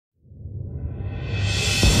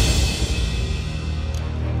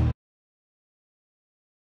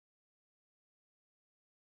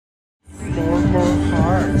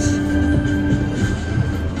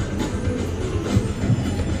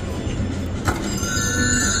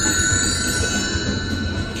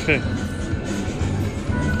Okay.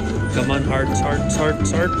 Come on, hearts, hearts,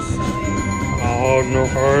 hearts, hearts. Oh, no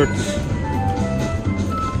hearts.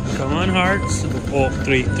 Come on, hearts. Oh,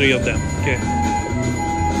 three of them. Okay.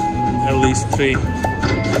 At least 3.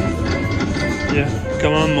 Yeah.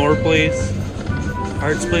 Come on, more, please.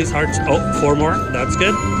 Hearts, please, hearts. Oh, 4 more. That's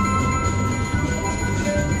good.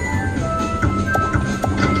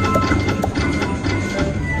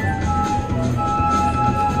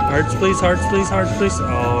 Hearts, please, hearts, please, hearts, please.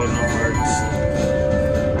 Oh, no hearts.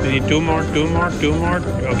 We need 2 more, 2 more, 2 more.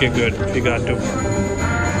 Okay, good. We got 2 more.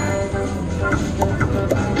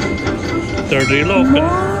 Third reel open.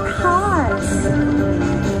 More hearts.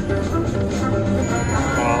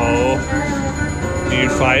 Oh.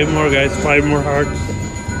 Need 5 more, guys. 5 more hearts.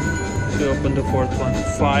 We open the 4th one.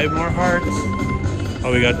 5 more hearts.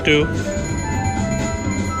 Oh, we got 2.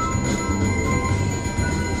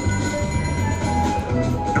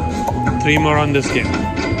 Three more on this game.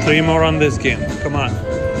 3 more on this game. Come on.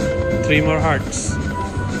 3 more hearts.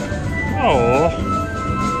 Oh.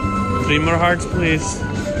 3 more hearts, please.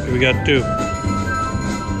 Okay, we got 2.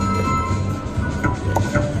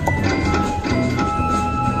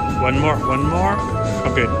 One more.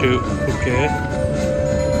 Okay, 2. Okay.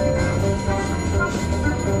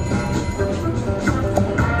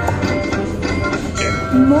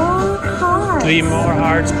 More hearts. 3 more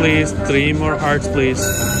hearts, please. 3 more hearts, please.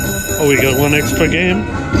 Oh, we got 1 extra game.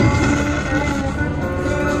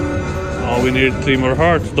 Oh, we need 3 more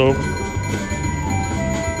hearts, though.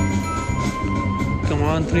 Come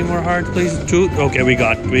on, 3 more hearts, please. 2. Okay, we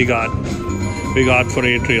got for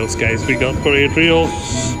 8 reels, guys. We got for 8 reels.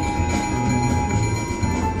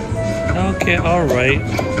 Okay, all right.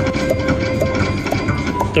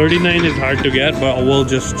 39 is hard to get, but we'll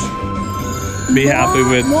just be happy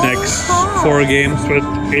with next 4 games with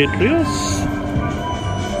 8 reels.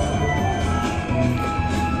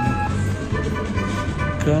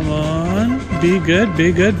 Come on, be good,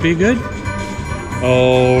 be good, be good.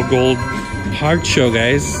 Oh, gold heart show,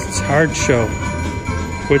 guys. It's heart show.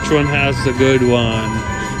 Which one has the good one?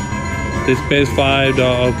 This pays $5.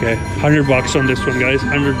 Okay, $100 on this one, guys.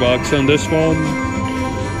 $100 on this one.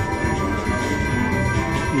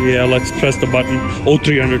 Yeah, let's press the button. Oh,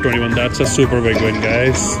 321. That's a super big win,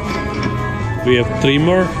 guys. We have 3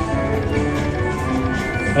 more.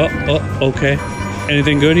 Oh, okay.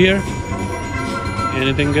 Anything good here?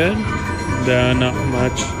 Anything good? Not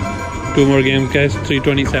much. 2 more games, guys.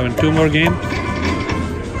 327. 2 more games.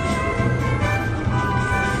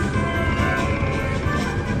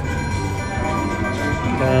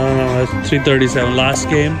 It's 337. Last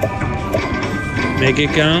game. Make it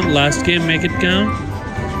count. Last game, make it count.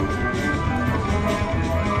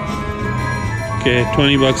 Okay,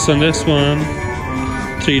 $20 on this one.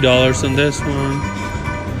 $3 on this one.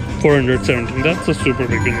 417. That's a super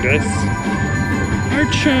big one, guys.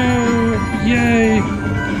 Art show! Yay!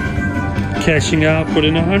 Cashing out, put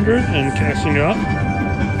in 100 and cashing out.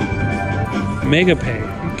 Mega pay.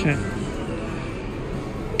 Okay.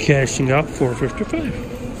 Cashing out 455.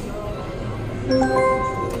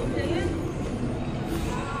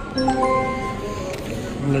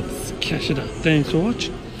 Let's cash it out. Thanks for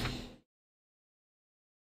watching.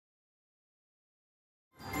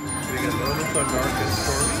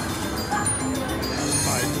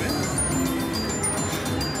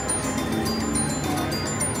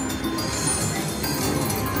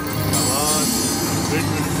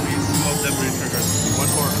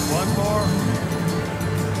 One more.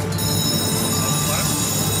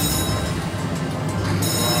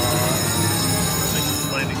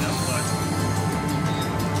 It's lighting up, but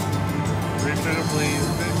retrigger, please.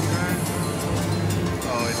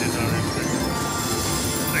 Oh, it did not retrigger.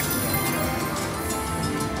 Next one.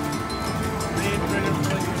 Retrigger,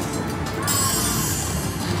 please.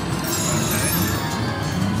 Okay.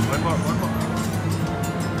 One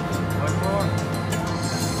more.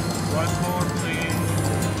 One more, please.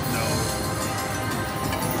 No.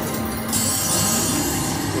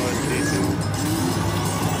 Good, please.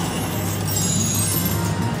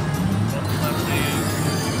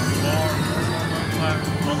 More.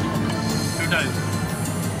 2 times.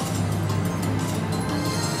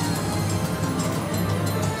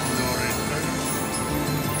 No rate, sir.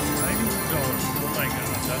 $90. Oh my god,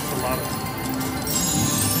 that's a lot of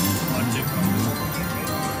logic.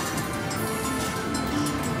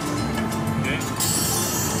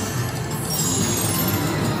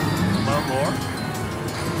 More.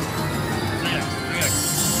 3x.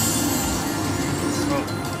 Oh.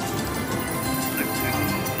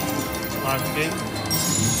 Last game.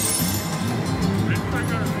 Red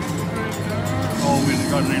trigger. Oh, we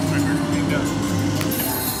got red trigger.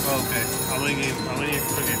 Oh, Okay. How many games? How many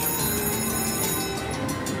extra games?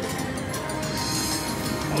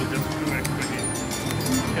 Oh, just 2 extra games.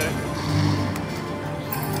 Okay.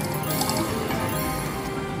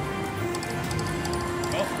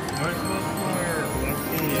 Oh, where's the square? Let's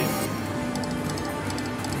see.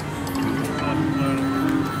 Come on,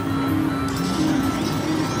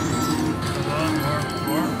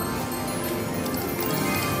 more.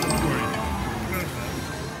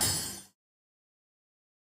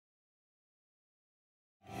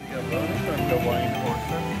 We got bonus on the wine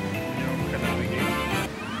horses. You know, can navigate.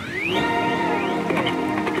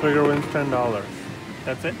 Trigger wins $10.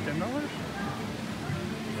 That's it? $10?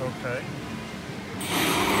 Okay.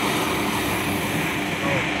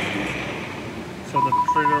 Oh. So the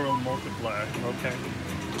trigger will multiply. Okay.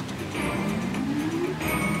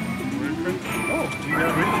 Oh, you got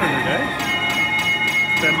a ring trigger, guys.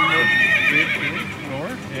 10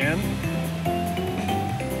 more and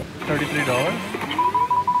 $33.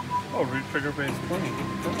 Oh, ring trigger base 20.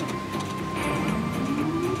 Oh.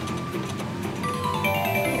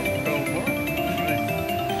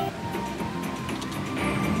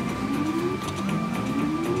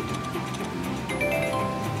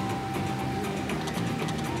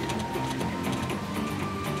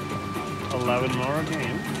 Oh, 11 more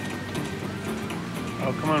games.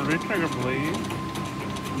 Oh, come on, retrigger, please.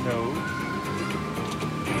 No.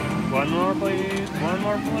 One more, please. One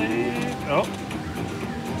more, please. Oh.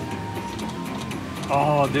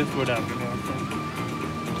 Oh, this would have been awesome.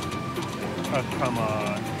 Oh, come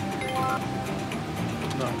on.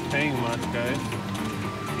 Not paying much, guys.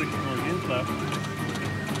 6 more games left.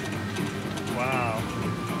 Wow.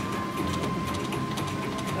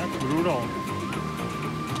 That's brutal.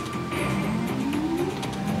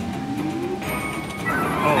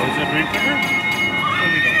 Oh, is it retrigger?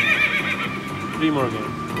 3 more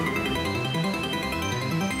games.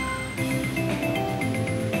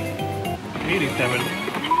 87.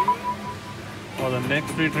 Well, the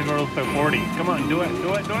next retrigger will pay 40. Come on, do it.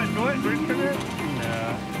 Retrigger.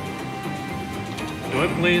 Nah. Do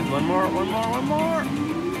it, please. One more.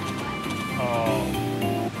 Oh.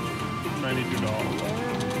 $92.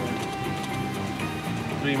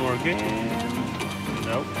 3 more games.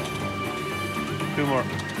 Nope. 2 more.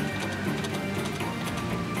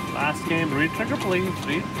 Last game, retrigger please.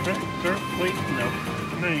 Retrigger please. No.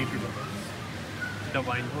 $92.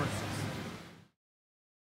 Divine horses.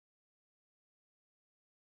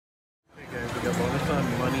 Okay guys, we got bonus on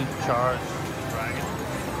money charge dragon.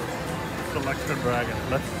 Select the dragon.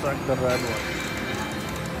 Let's select the red one.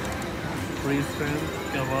 Free spin.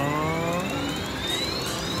 Come on.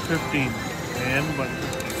 15. And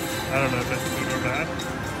 150. I don't know if that's good or bad.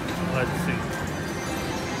 Let's see.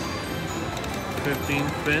 15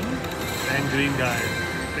 spin and green guy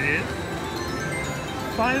is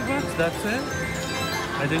 $5. That's it.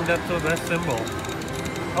 I think that's the best symbol.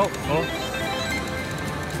 Oh.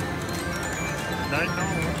 $9.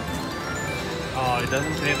 Oh, it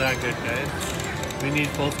doesn't pay that good, guys. We need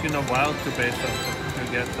full skin of wild to pay something to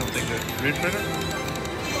get something good. Read trigger.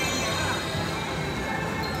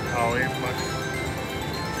 Oh, $8.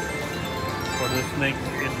 For the snake,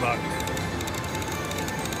 $8.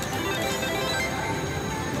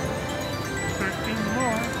 13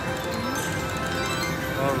 more.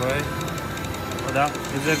 Alright. Well, that,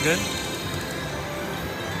 is that good?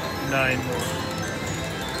 9 more.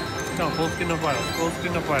 No, full skin of wild. Full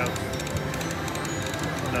skin of wild.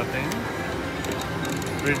 Nothing.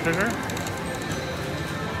 Red trigger.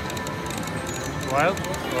 Wild.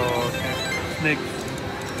 Oh, okay. Snakes.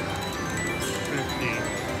 50.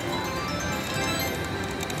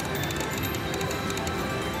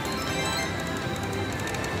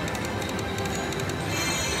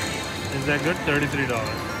 Is that good? $33.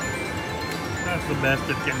 That's the best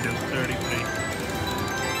it can do. 33.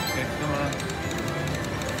 Okay, come on.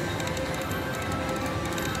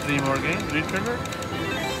 3 more games. Retrigger.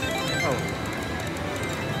 Oh.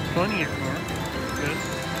 28 more. Good.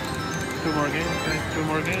 2 more games. Okay, 2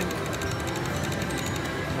 more games.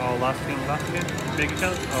 Oh, last game. Big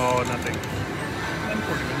account. Oh, nothing.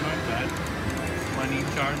 Unfortunately, not bad. Money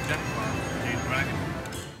charge jackpot. Jade Dragon.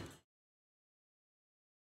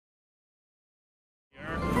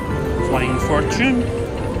 Flying Fortune.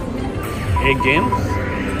 8 games.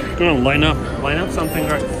 Gonna line up something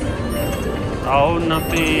right. Oh,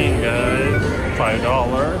 nothing, guys. $5.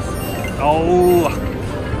 Oh,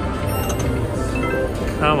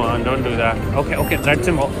 come on, don't do that. Okay, red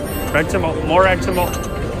symbol, more red symbol.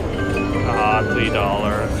 Ah, $3.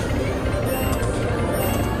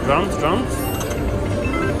 Drums.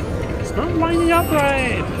 It's not lining up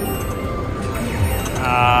right.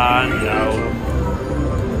 Ah, no.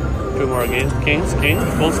 Two more again. Kings,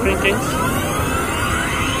 full screen kings.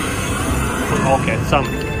 Okay, some.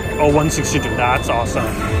 Oh, 162. That's awesome.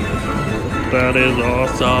 That is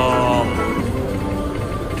awesome.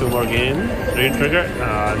 Two more game. Re-trigger.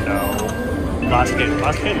 No. Last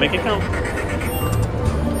game. Make it count.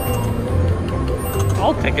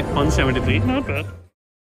 I'll take it. 173. Not bad.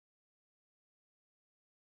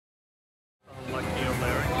 Lucky of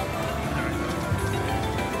Larry.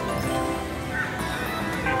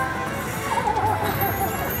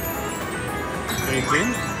 Green.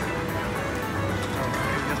 Okay,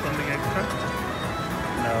 just something extra?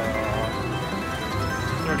 No.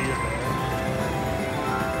 30 is there.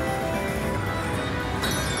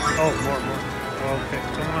 Oh, more. Okay,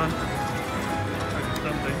 come on.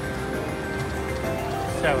 Something.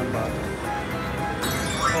 $7.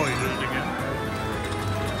 Oh, you did it again.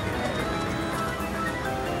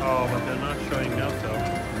 Oh, but they're not showing up though.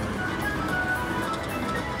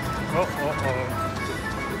 Oh.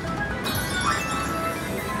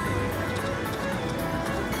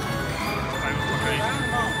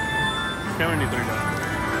 73 dollars.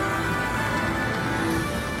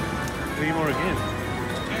 Three more again.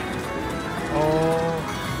 Oh,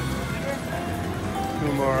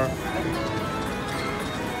 two more.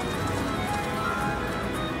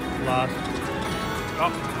 Last.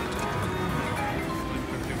 Oh.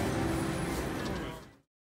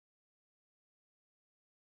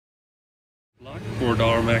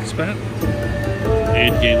 $4 max bet.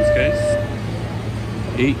 8 games, guys.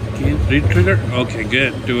 8 games. Re-trigger? Okay,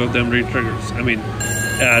 good. 2 of them re-triggers. I mean,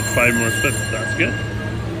 add 5 more spins. That's good.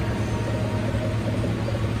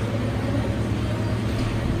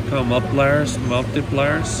 Multipliers.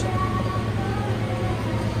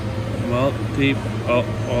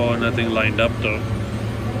 Oh, nothing lined up though.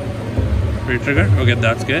 Re-trigger? Okay,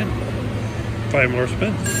 that's good. 5 more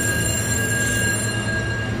spins.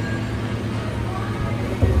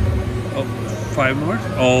 Oh, 5 more?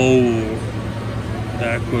 Oh.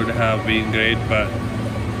 That could have been great, but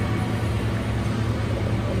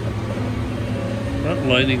not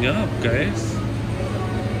lining up, guys.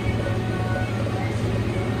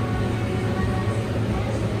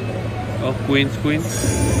 Oh, queens. $21.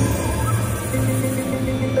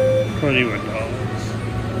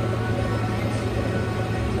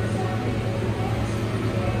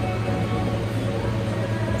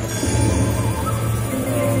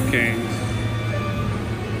 Oh, kings.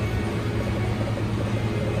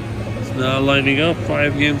 Now lining up,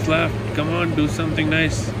 5 games left. Come on, do something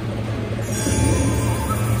nice.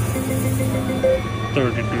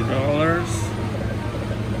 $32.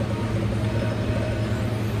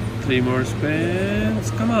 3 more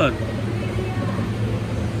spins. Come on.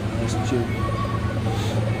 Let's chew.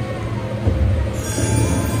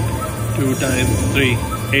 2 times 3.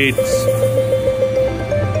 8s.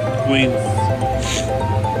 Queens.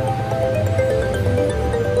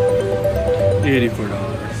 $84.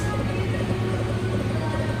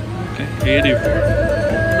 Okay, 84.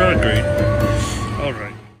 Not great.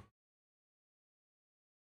 Alright.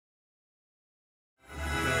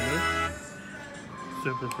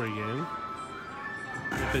 Super free game.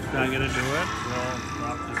 If it's not gonna do it, we'll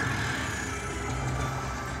drop this.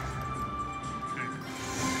 Okay.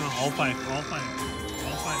 No, all five. Oh,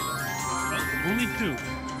 only 2.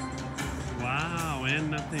 Wow, and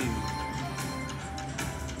nothing.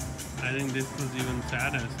 I think this was even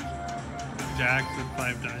saddest. Jacks at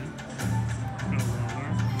 5 times. No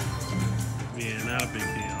roller. Yeah, not a big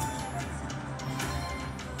deal.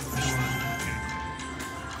 Okay.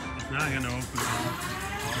 It's not gonna open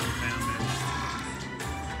all the damage.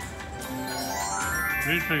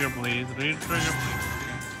 Re-trigger please.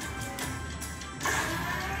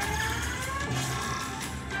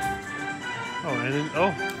 Oh, and then,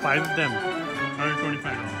 5 of them.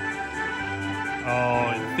 $125.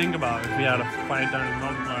 Oh, think about it. If we had a 5 times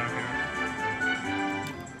multiplier here.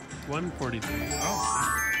 143. Oh.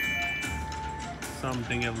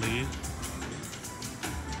 Something at least.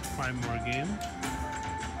 5 more games.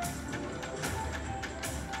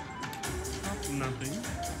 Oh, nothing.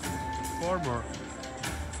 4 more.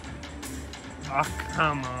 Oh,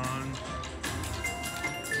 come on.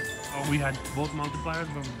 Oh, we had both multipliers,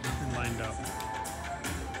 but nothing lined up.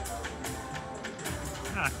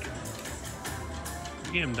 Fuck.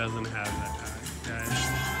 The game doesn't have that, guys.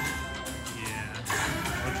 Yeah.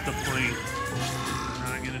 What's the point? We're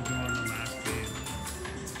not gonna do it in the last game.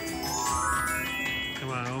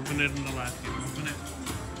 Come on, open it in the last game. Open it.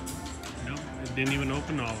 Nope, it didn't even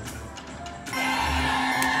open all of them.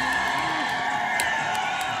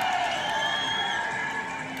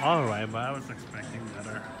 Alright, but I was expecting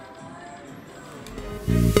better.